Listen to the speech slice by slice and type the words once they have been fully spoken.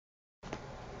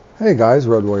Hey guys,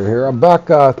 Road Warrior here. I'm back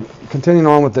continuing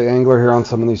on with the angler here on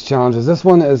some of these challenges. This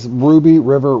one is Ruby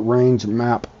River Range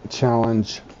Map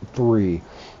Challenge 3.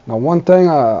 Now one thing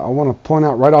I want to point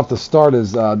out right off the start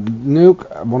is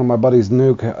Nuke, one of my buddies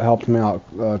Nuke, helped me out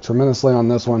tremendously on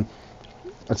this one.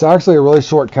 It's actually a really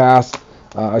short cast.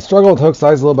 I struggled with hook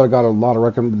size a little bit. I got a lot of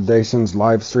recommendations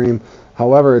live stream.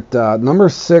 However, number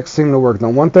 6 seemed to work. Now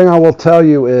one thing I will tell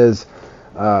you is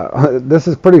this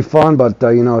is pretty fun, but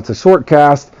you know, it's a short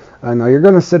cast. Now you're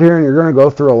going to sit here and you're going to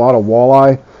go through a lot of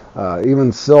walleye,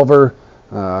 even silver,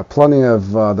 plenty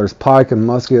of, there's pike and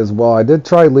muskie as well. I did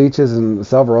try leeches and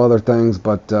several other things,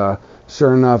 but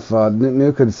sure enough,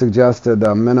 Nuke had suggested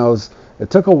minnows.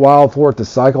 It took a while for it to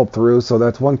cycle through, so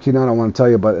that's one key note I want to tell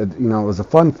you, but it was a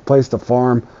fun place to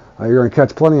farm. You're going to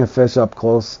catch plenty of fish up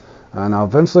close. Now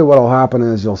eventually what will happen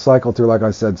is you'll cycle through, like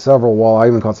I said, several walleye. I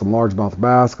even caught some largemouth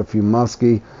bass, a few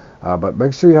muskie. But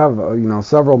make sure you have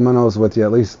several minnows with you,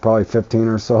 at least probably 15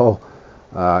 or so.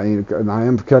 And I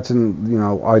am catching,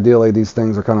 ideally these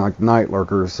things are kind of like night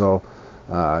lurkers, so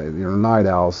night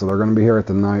owls, so they're going to be here at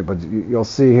the night. But you'll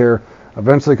see here,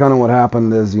 eventually kind of what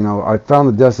happened is, I found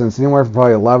the distance anywhere from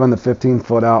probably 11 to 15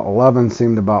 foot out. 11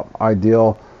 seemed about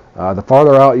ideal. The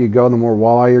farther out you go, the more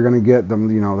walleye you're going to get.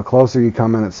 The closer you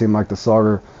come in, it seemed like the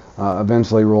sauger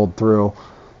eventually rolled through.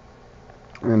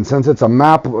 And since it's a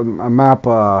map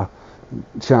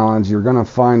challenge, you're going to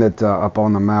find it up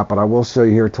on the map. But I will show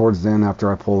you here towards the end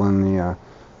after I pull in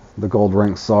the gold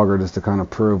rank sauger, just to kind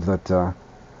of prove that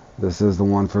this is the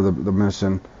one for the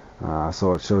mission.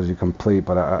 So it shows you complete.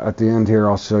 But at the end here,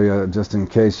 I'll show you, just in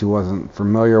case you wasn't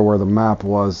familiar where the map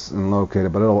was and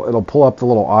located. But it'll pull up the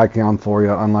little icon for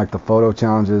you, unlike the photo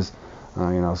challenges.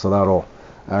 So that'll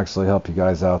actually help you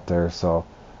guys out there. So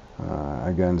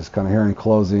again, just kind of here in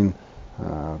closing.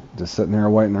 Just sitting here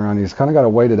waiting around. You just kind of got to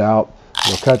wait it out.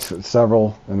 You'll catch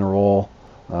several in a roll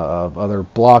of other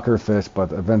blocker fish,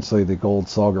 but eventually the gold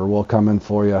sauger will come in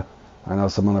for you. I know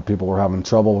some other people were having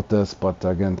trouble with this, but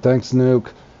again, thanks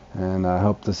Nuke, and I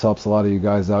hope this helps a lot of you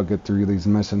guys out get through these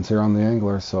missions here on the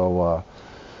Angler. So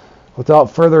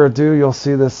without further ado, you'll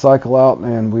see this cycle out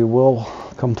and we will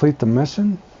complete the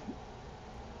mission.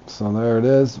 So there it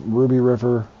is, Ruby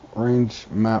River Range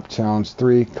Map Challenge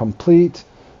 3 complete.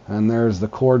 And there's the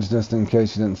chords, just in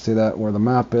case you didn't see that, where the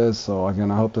map is. So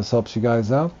again, I hope this helps you guys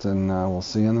out, and we'll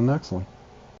see you in the next one.